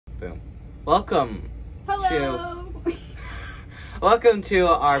Boom. Welcome. Hello. Welcome to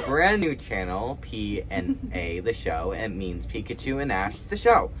our brand new channel, P&A the show. It means Pikachu and Ash the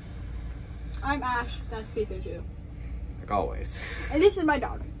show. I'm Ash. That's Pikachu. Like always. And this is my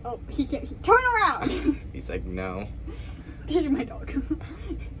dog. Oh, he can't. Turn around. He's like, no. This is my dog.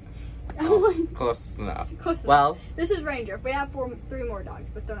 Oh, close enough. Close enough. Well, this is Ranger. We have three more dogs,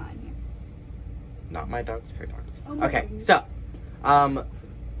 but they're not in here. not my dogs, her dogs. Oh, okay, so,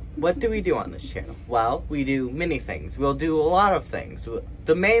 what do we do on this channel? Well, we do many things. We'll do a lot of things.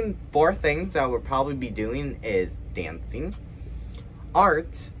 The main 4 things that we'll probably be doing is dancing,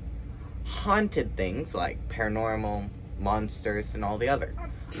 art, haunted things like paranormal, monsters, and all the other.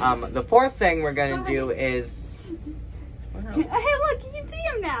 The 4th thing we're gonna do is... Hey, look, you can see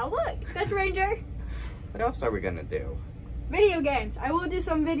him now. Look, that's Ranger. What else are we gonna do? Video games. I will do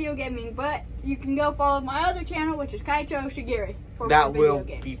some video gaming, but you can go follow my other channel, which is Kaicho Oshigiri, for that more video will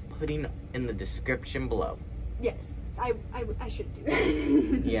games. be putting in the description below. Yes, I should do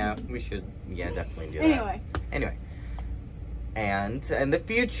that. Yeah, we should. Yeah, definitely do that. Anyway. And in the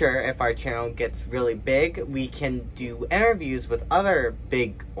future, if our channel gets really big, we can do interviews with other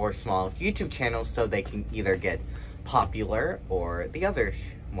big or small YouTube channels so they can either get popular or the other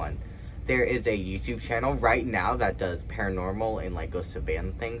one. There is a YouTube channel right now that does paranormal and like ghost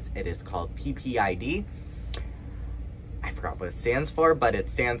abandoned things. It is called P.P.I.D. I forgot what it stands for, but it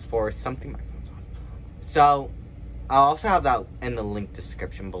stands for something my phone's on. So I'll also have that in the link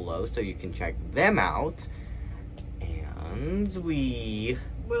description below so you can check them out. And we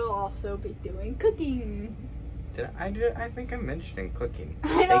will also be doing cooking. I think I'm mentioning cooking.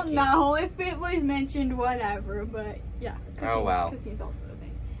 I don't know if it was mentioned, whatever, but yeah. Oh, wow. Cooking's also a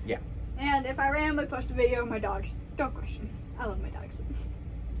thing. Yeah. And if I randomly post a video of my dogs, don't question. I love my dogs.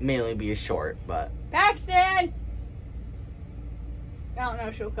 Mainly be a short, but... Paxton! I don't know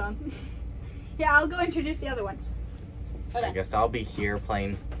if she'll come. Yeah, I'll go introduce the other ones. Okay. I guess I'll be here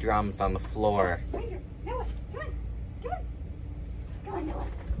playing drums on the floor. Ranger, Noah, come on. Come on. Come on, Noah.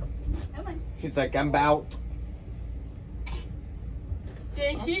 Come on. He's like, I'm out.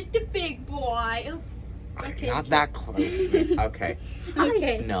 This is the big boy. Okay, not that close. Okay.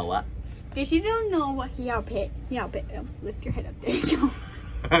 Okay. Noah. If you don't know what he out pit. Lift your head up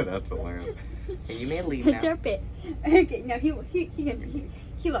there. That's hilarious. Hey, you may leave It's now. our pit. Okay, now he loves You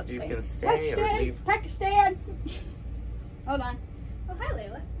staying. can stay or leave. Pakistan. Hold on. Oh, hi,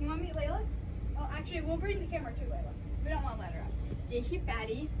 Layla. You want to meet Layla? Oh, actually, we'll bring the camera to Layla. We don't want to let her out. This is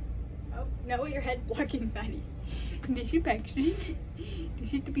Patty. Oh, no, your head blocking Patty. This is Paxton.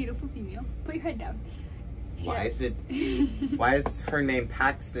 This is the beautiful female. Put your head down. Why is her name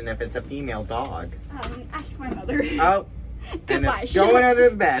Paxton if it's a female dog? Ask my mother. Oh, and it's going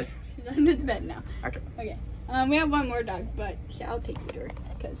under the bed. She's under the bed now. Okay. Okay. We have one more dog, but yeah, I'll take you to her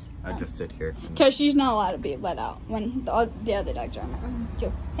because I'll just sit here. Because she's not allowed to be let out when the other dogs are around.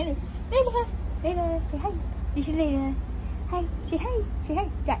 Go. Hello, Layla. Layla, say hi. This is Layla. Hi. Say hi. Say hi.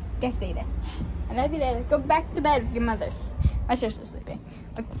 That's Layla. I love you, Layla. Go back to bed with your mother. My sister's sleeping.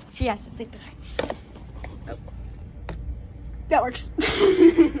 Okay. She has to sleep with her. Oh. That works.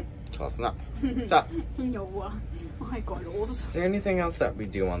 Close enough. So, No. Oh my God. Is there anything else that we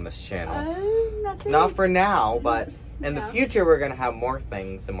do on this channel? Nothing. Not for now, but in the future we're going to have more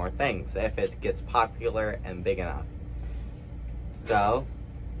things and more things if it gets popular and big enough. So,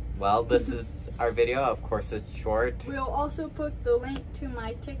 well, this is our video. Of course, it's short. We'll also put the link to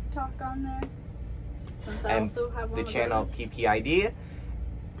my TikTok on there. Since I also have one the channel P.P.I.D.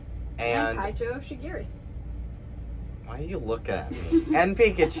 And Kaicho Oshigiri. Why are you looking at me? And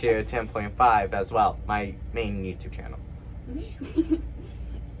Pikachu 10.5 as well, my main YouTube channel.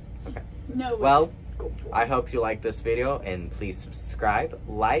 Okay. No. Well, I hope you like this video, and please subscribe,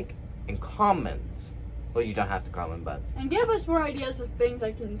 like, and comment. Well, you don't have to comment, but... And give us more ideas of things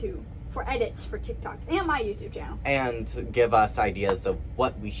I can do for edits for TikTok and my YouTube channel. And give us ideas of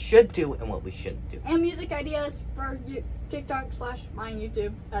what we should do and what we shouldn't do. And music ideas for TikTok/my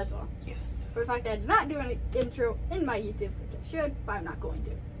YouTube as well. Yes. For the fact that I did not do an intro in my YouTube, which I should, but I'm not going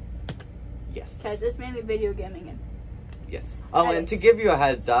to. Yes. Because it's mainly video gaming and... Yes. Oh, edits. And to give you a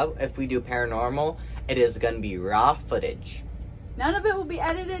heads up, if we do paranormal, it is going to be raw footage. None of it will be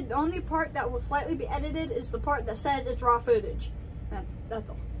edited. The only part that will slightly be edited is the part that says it's raw footage. That's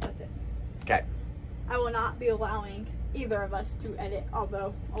all. That's it. Okay. I will not be allowing either of us to edit,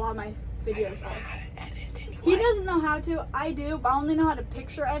 although a lot of my videos are. He doesn't know how to. I do, but I only know how to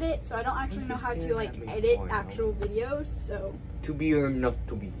picture edit, so I don't actually know how to like edit actual videos. So. To be or not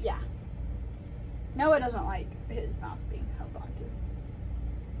to be. Yeah. Noah doesn't like his mouth being held on to.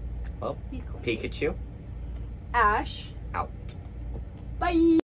 Well, Pikachu. Ash. Out. Bye.